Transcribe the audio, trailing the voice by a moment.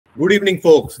Good evening,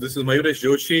 folks. This is Mayuresh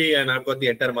Joshi, and I've got the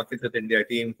entire MarketSmith India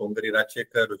team, Pongari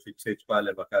Rajshekar, Ruchit Sejpal,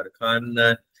 and Vakar Khan.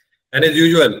 And as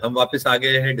usual, हम वापस आ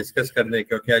गए हैं discuss करने,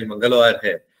 क्योंकि आज मंगलवार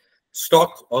है,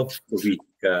 स्टॉक ऑफ द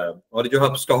वीक। और जो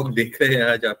आप स्टॉक देख रहे हैं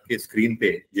आज आपके स्क्रीन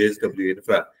पे, JSW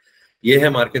इंफ्रा, ये है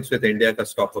MarketSmith इंडिया का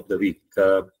stock of the week.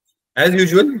 As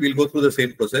usual we'll go through the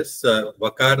same process.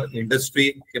 Waqar industry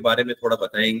के बारे में थोड़ा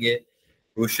बताएंगे,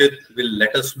 रुशित विल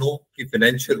लेट अस नो कि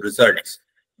फाइनेंशियल रिजल्ट्स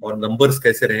और नंबर्स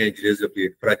कैसे रहे JSW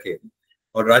इंफ्रा के,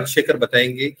 और राजशेखर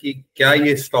बताएंगे कि क्या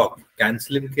ये स्टॉक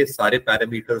कैंसलिंग के सारे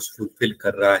पैरामीटर्स फुलफिल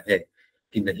कर रहा है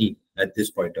कि नहीं at this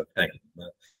point of time.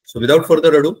 So without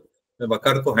further ado मैं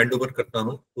वकार को हैंड ओवर करता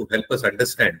हूं to help us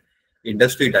understand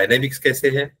industry dynamics कैसे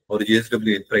है और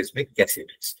JSW इंफ्रा इसमें कैसे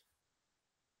है।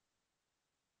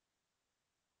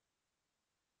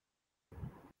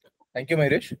 Thank you,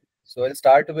 Mayuresh. So I'll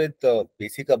start with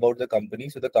basic about the company.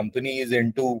 So the company is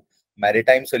into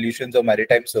maritime solutions or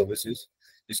maritime services.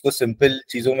 इसको simple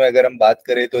चीजों में अगर हम बात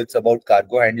करें तो it's about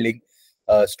cargo handling,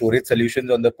 storage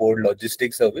solutions on the port,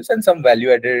 logistics service, and some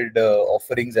value-added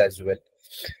offerings as well.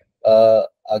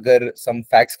 अगर some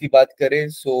facts की बात करें,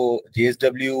 so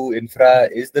JSW Infra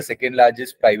is the second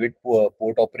largest private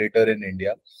port operator in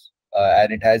India,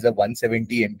 and it has a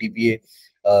 170 MTPA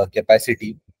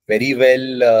capacity. Very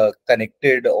well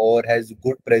connected or has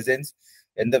good presence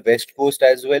in the west coast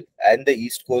as well and the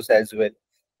east coast as well.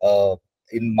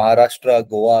 In Maharashtra,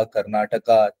 Goa,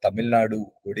 Karnataka, Tamil Nadu,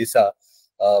 Odisha,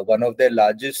 one of their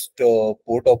largest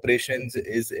port operations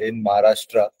is in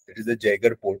Maharashtra. It is the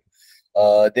Jaigarh port.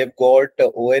 They've got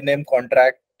O&M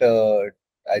contract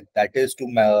that is to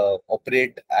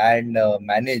operate and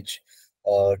manage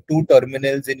two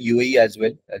terminals in UAE as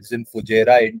well. That's in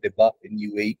Fujairah in Dibba in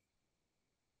UAE.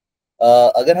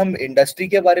 अगर हम industry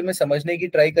के बारे में समझने की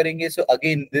try करेंगे, so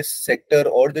again this sector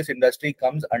और this industry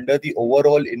comes under the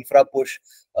overall infra push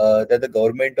that the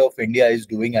government of India is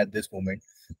doing at this moment.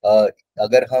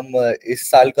 अगर हम इस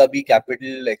साल का भी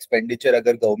कैपिटल एक्सपेंडिचर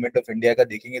अगर गवर्नमेंट ऑफ इंडिया का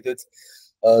देखेंगे तो इट्स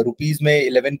रुपीज में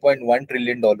 $11.1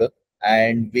 ट्रिलियन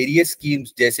एंड वेरियस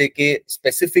स्कीम्स जैसे कि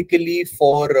स्पेसिफिकली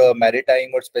फॉर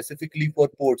मैरीटाइम और specifically for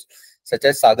ports such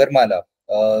as Sagarmala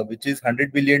which is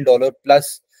 $100 billion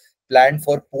plus plan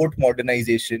for port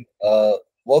modernization,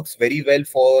 works very well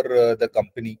for the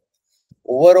company.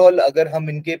 Overall, अगर हम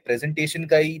इनके presentation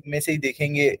का ही में से ही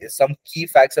देखेंगे some key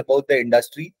facts about the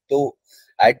industry, तो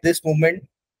at this moment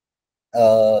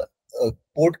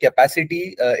port capacity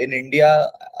in India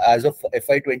as of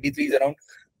FY23 is around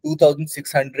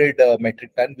 2,600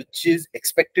 metric ton, which is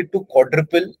expected to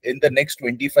quadruple in the next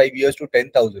 25 years to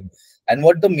 10,000. And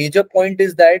what the major point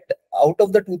is that out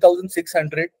of the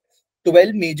 2,600,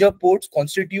 12 major ports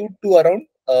constitute to around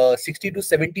 60 to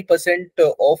 70%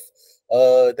 of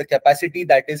the capacity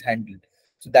that is handled.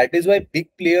 So that is why big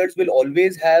players will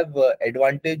always have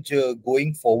advantage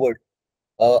going forward.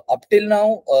 Up till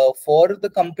now, for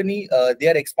the company, they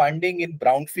are expanding in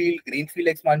brownfield, greenfield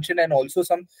expansion, and also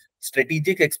some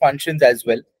strategic expansions as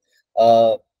well.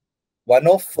 One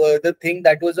of the thing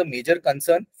that was a major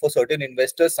concern for certain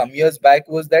investors some years back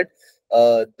was that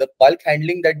the bulk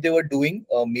handling that they were doing,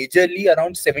 majorly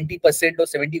around 70% or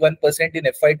 71% in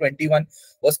FY21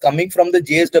 was coming from the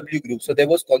JSW group. So there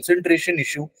was concentration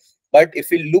issue. But if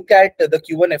we look at the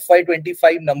Q1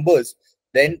 FY25 numbers,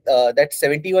 then that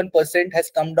 71%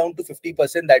 has come down to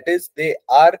 50%. That is, they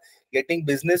are getting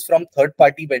business from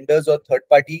third-party vendors or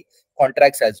third-party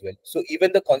contracts as well. So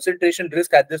even the concentration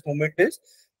risk at this moment is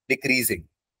decreasing.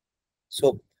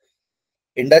 So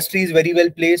industry is very well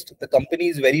placed. The company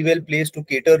is very well placed to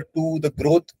cater to the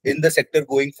growth in the sector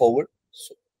going forward.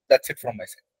 So that's it from my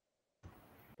side.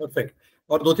 Perfect.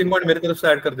 और दो तीन point मेरी तरफ से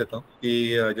add कर देता हूँ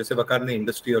कि जैसे वकार ने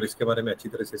इंडस्ट्री और इसके बारे में अच्छी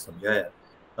तरह से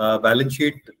समझाया। बैलेंस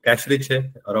शीट कैश रिच है,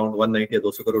 अराउंड 190 या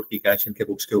 200 करोड़ की कैश इनके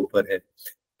बुक्स के ऊपर है।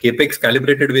 केपेक्स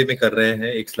कैलिब्रेटेड वे में कर रहे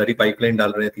हैं, एक स्लरी पाइपलाइन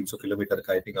डाल रहे हैं 300 किलोमीटर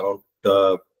का, I think around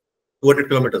 200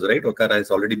 kilometre, right? Waqar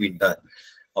has already been done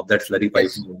of that slurry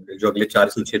pipe जो अगले 4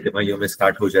 से 6 तिमाहियों में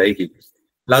स्टार्ट हो जाएगी।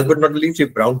 Last but not least,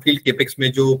 brownfield capex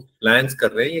में जो प्लान्स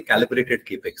कर रहे हैं ये कैलिब्रेटेड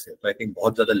केपेक्स है, तो आई थिंक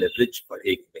बहुत ज्यादा लेवरेज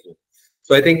बढ़ेगी नहीं।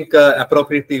 सो I think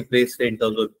appropriately placed in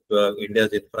terms of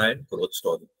India's infra and growth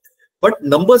story. But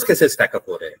numbers कैसे स्टैक अप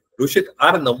हो रहे हैं? रुशित,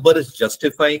 are numbers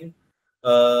justifying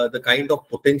the kind of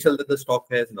potential that the stock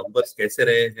has? Numbers कैसे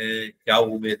रहे हैं, क्या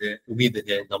उम्मीद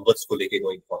है नंबर्स को लेके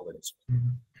गोइंग फॉरवर्ड?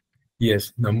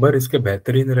 यस, नंबर इसके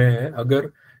बेहतरीन रहे हैं। अगर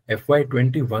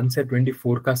FY21 से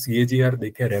 24 का CAGR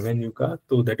देखे रेवेन्यू का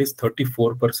तो दैट इज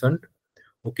 34%।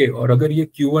 ओके, और अगर ये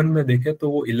Q1 में देखे तो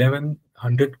वो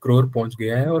 1100 करोड़ पहुंच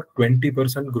गया है और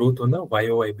 20% ग्रोथ होना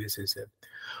YOY बेसिस है।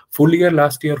 फुल ईयर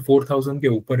लास्ट ईयर 4000 के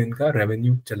ऊपर इनका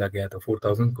रेवेन्यू चला गया था,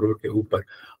 4000 करोड़ के ऊपर।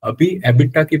 अभी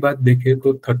एबिटा की बात देखें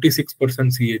तो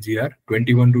 36% CAGR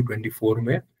 21 to 24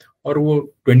 में, और वो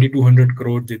 2200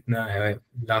 करोड़ जितना है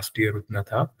लास्ट ईयर उतना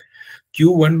था।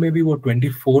 Q1 में भी वो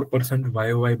 24%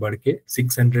 YOY बढ़ के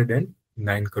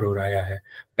 609 करोड़ आया है।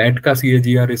 पैट का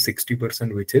CAGR is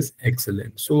 60% which is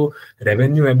excellent. So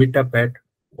revenue EBITDA PAT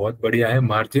बहुत बढ़िया है।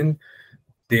 Margin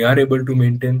they are able to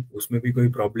maintain, उसमें भी कोई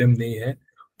प्रॉब्लम नहीं है।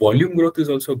 Volume growth is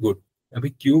also good. अभी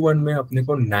Q1 में अपने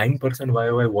को 9%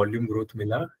 YOY वॉल्यूम ग्रोथ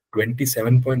मिला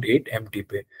 27.8 MT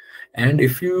पे। And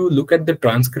if you look at the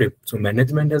transcript, so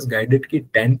management has guided कि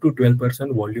 10 to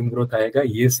 12% वॉल्यूम ग्रोथ आएगा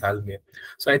ये साल में।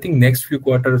 सो I think next few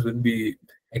quarters will be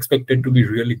expected to be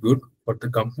really good for the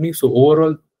company. So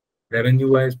overall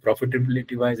revenue wise,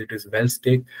 profitability wise, it is well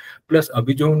staked. Plus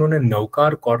अभी जो उन्होंने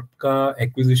Navkar Corp का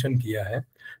acquisition किया है,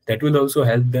 that will also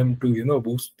help them to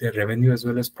boost their revenue as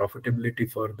well as profitability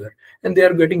further. And they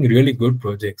are getting really good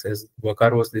projects, as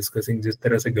Vakar was discussing. जिस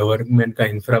तरह से government का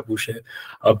इंफ्रा पुश है,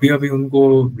 अभी उनको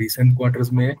रिसेंट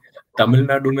क्वार्टर्स में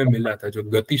तमिलनाडु में मिला था जो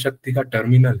गति शक्ति का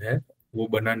टर्मिनल है वो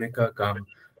बनाने का काम।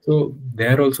 So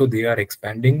there also they are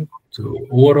expanding. So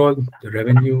overall the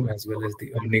revenue as well as the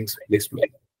earnings plays well.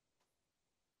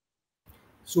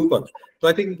 Super. तो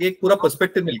आई थिंक एक पूरा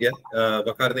पर्सपेक्टिव मिल गया।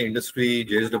 वकार ने इंडस्ट्री,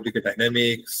 JSW के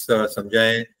डायनामिक्स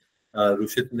समझाए,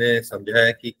 रुशित ने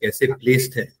समझाया कि कैसे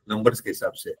प्लेस्ड है नंबर्स के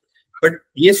हिसाब से, बट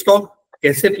ये स्टॉक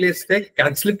कैसे प्लेस्ड है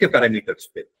कैंसलिंग के पैरामीटर्स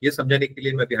पे, ये समझाने के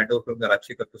लिए मैं भी हैंड ओवर करूंगा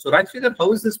राजशेखर को। सो Rajshekhar,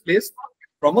 how is this placed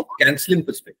from a cancelling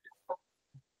perspective?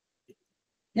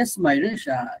 Yes, Myrish,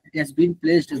 it has been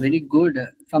placed very good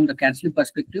from the cancelling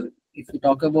perspective. If you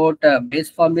talk about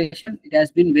base formation, it has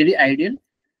been very ideal.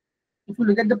 If you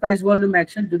look at the price volume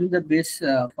action during the base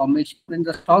formation, when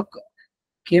the stock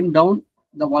came down,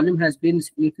 the volume has been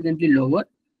significantly lower,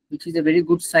 which is a very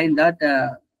good sign that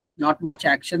not much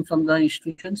action from the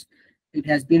institutions.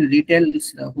 It has been retailers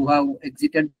who have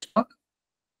exited the stock.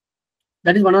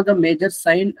 That is one of the major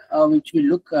sign which we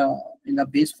look in the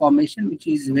base formation, which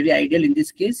is very ideal in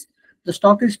this case. The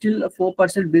stock is still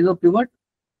 4% below pivot,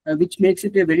 which makes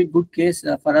it a very good case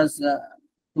for us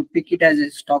to pick it as a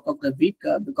stock of the week,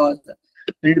 because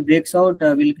when it breaks out,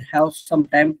 we'll have some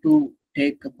time to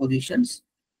take positions.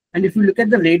 And if you look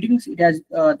at the ratings, it has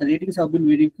the ratings have been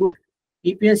very good.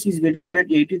 EPS is very good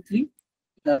at 83.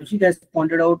 Rashid has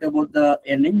pointed out about the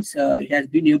earnings. It has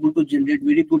been able to generate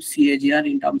very good CAGR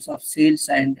in terms of sales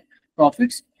and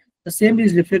profits. The same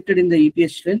is reflected in the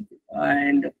EPS strength,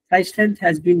 and price strength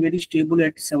has been very stable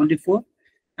at 74.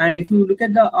 And if you look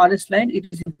at the RS line, it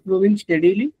is improving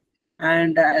steadily.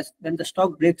 And as when the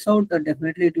stock breaks out,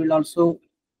 definitely it will also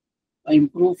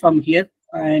improve from here,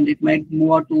 and it might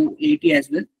move out to 80 as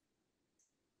well.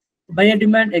 Buyer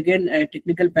demand, again, a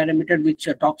technical parameter which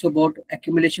talks about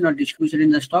accumulation or distribution in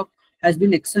the stock, has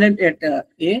been excellent at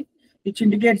A, which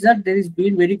indicates that there has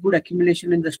been very good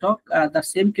accumulation in the stock. The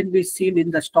same can be seen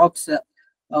in the stock's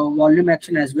volume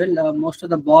action as well. Most of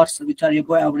the bars which are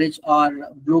above average are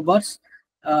blue bars,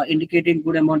 indicating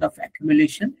good amount of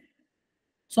accumulation.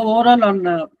 So overall,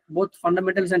 on both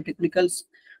fundamentals and technicals,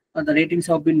 the ratings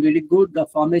have been very good. The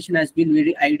formation has been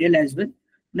very ideal as well.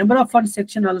 Number of funds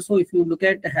section also, if you look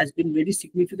at, has been very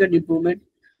significant improvement,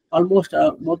 almost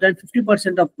more than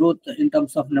 50% of growth in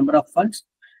terms of number of funds.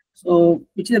 So,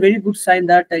 which is a very good sign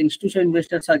that institutional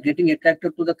investors are getting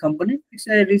attracted to the company. It's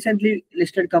a recently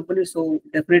listed company, so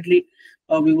definitely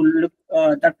we will look,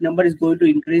 that number is going to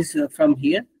increase from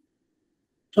here.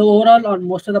 So overall, on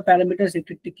most of the parameters, it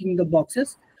is ticking the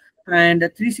boxes, and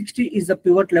 360 is the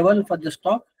pivot level for the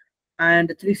stock, and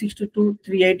 360 to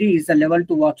 380 is the level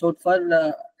to watch out for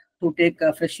to take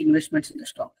fresh investments in the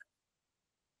stock.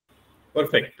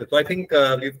 Perfect. So I think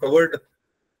we've covered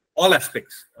all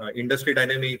aspects: industry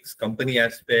dynamics, company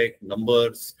aspect,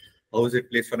 numbers, how is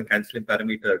it placed on canceling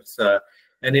parameters,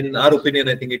 and in our opinion,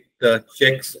 I think it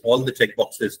checks all the check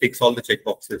boxes, ticks all the check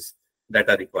boxes that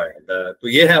are required. So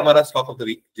ये है हमारा stock of the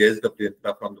week, JSW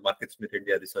Infra from the MarketSmith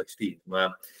India research team.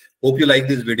 Hope you like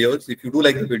these videos. If you do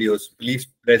like the videos, please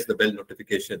press the bell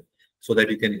notification so that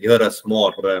you can hear us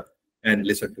more and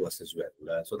listen to us as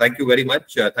well. So thank you very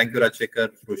much. Thank you, Rajshekar,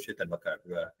 Rushit, and Vakar.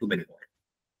 Too many more.